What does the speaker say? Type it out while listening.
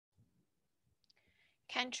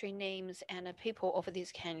Country names and the people of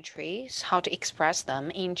these countries, how to express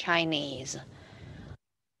them in Chinese.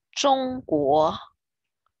 中国,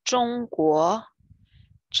中国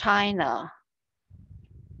China.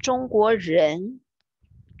 中国人,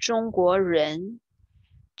中国人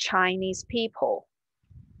Chinese people.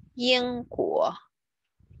 英国,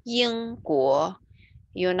英国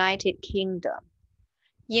United Kingdom.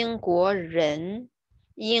 英国人,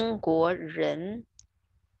英国人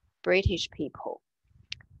British people.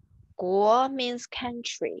 国 means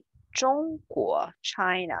country. 中国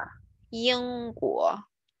China. 英国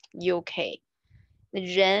UK.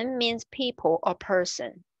 人 means people or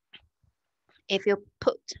person. If you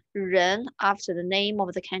put 人 after the name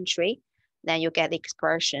of the country, then you get the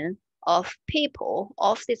expression of people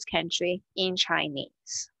of this country in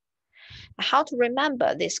Chinese. How to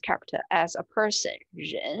remember this character as a person,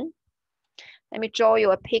 人? Let me draw you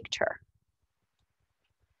a picture.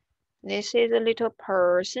 This is a little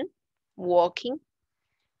person walking.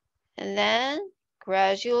 And then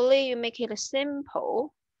gradually you make it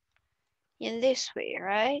simple in this way,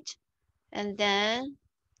 right? And then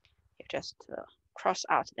you just cross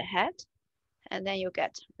out the head. And then you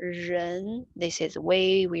get 人. This is the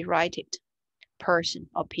way we write it. Person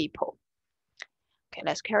or people. Okay,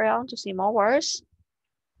 let's carry on to see more words.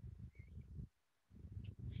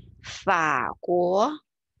 法国,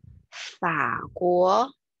法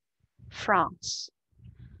国 France.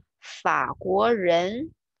 法国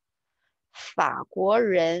人,法国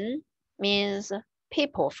人 means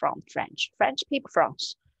people from French. French people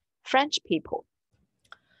France. French people.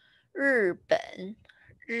 日本,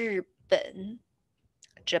日本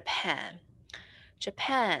Japan.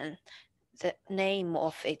 Japan, the name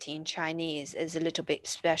of it in Chinese is a little bit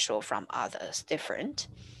special from others, different.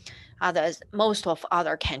 Most of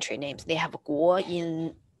other country names, they have 国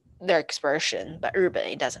in their expression, but 日本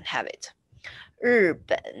it doesn't have it. 日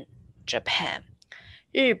本 Japan.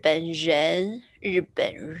 日本人,日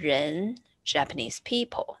本人 Japanese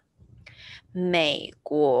people. 美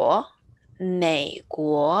国,美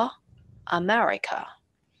国 America.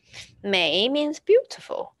 美 means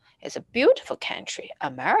beautiful. It's a beautiful country,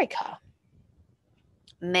 America.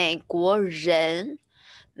 美国人,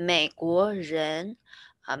美国人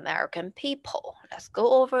American people. Let's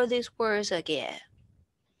go over these words again.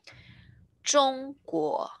 中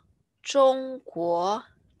国,中国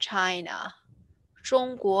China.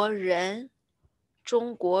 中国人,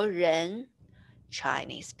中国人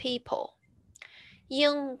Chinese people.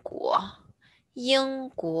 英国,英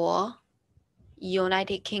国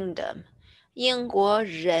United Kingdom. 英国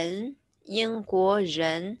人,英国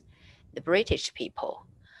人 the British people.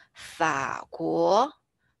 法国,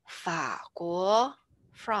法国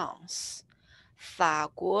France. 法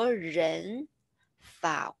国人,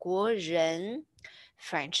法国人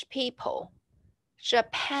French people.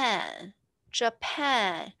 Japan,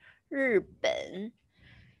 Japan 日本,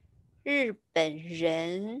日本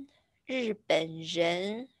人,日本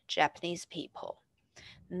人 Japanese people.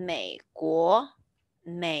 美国,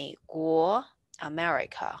美国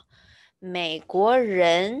America. 美国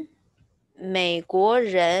人,美国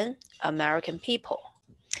人 American people.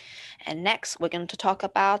 And next, we're going to talk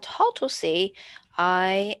about how to say,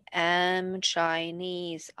 I am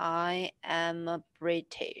Chinese, I am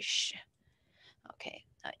British. Okay,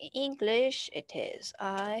 in English, it is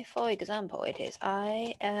for example, it is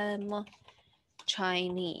I am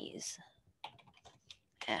Chinese.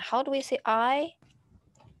 And how do we say I?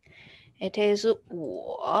 It is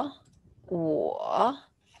我,我,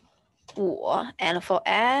 我. And for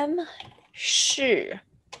am, 是.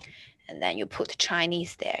 And then you put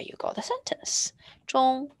Chinese there, you got the sentence.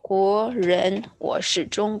 中国人,我是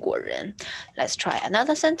中国人. Let's try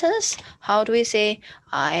another sentence. How do we say,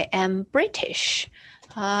 I am British?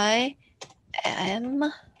 I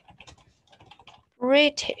am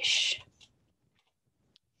British.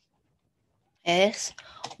 Yes,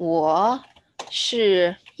 我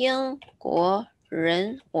是英国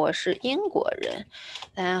人,我是英国人.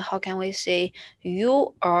 Then how can we say,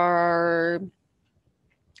 you are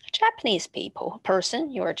Japanese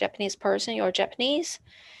person, you're a Japanese person, you're Japanese.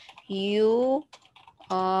 You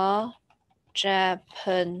are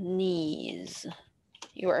Japanese.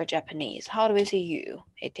 You are Japanese. How do we say you?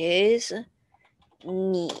 It is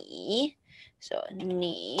你. So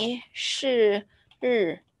你是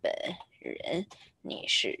日本人,你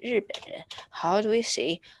是日本人. How do we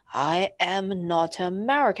say, I am not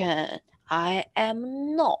American? I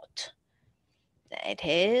am not. It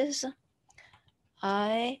is,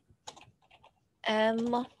 I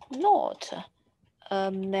am not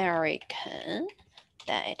American.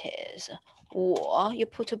 That is 我 you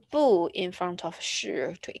put a 不 in front of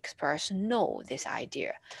是 to express no this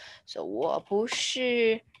idea. So 我不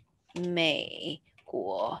是美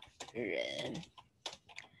国人。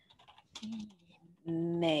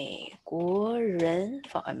美国人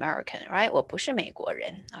for American, right? 我不是美国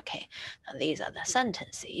人. Okay, now these are the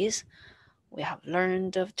sentences we have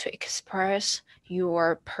learned to express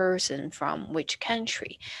your person from which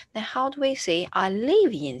country. Then how do we say I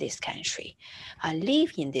live in this country? I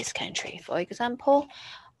live in this country. For example,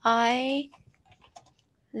 I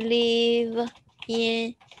live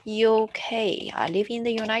in UK. I live in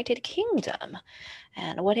the United Kingdom.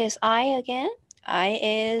 And what is I again? I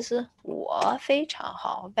is 我非常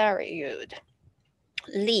好 very good.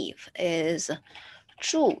 Live is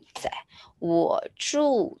住在我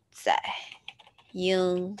住在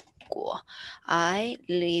英国 I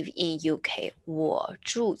live in UK 我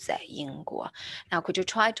住在英国 Now could you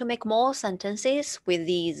try to make more sentences with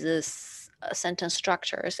these sentence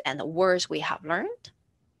structures and the words we have learned?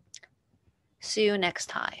 See you next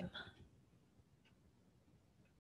time.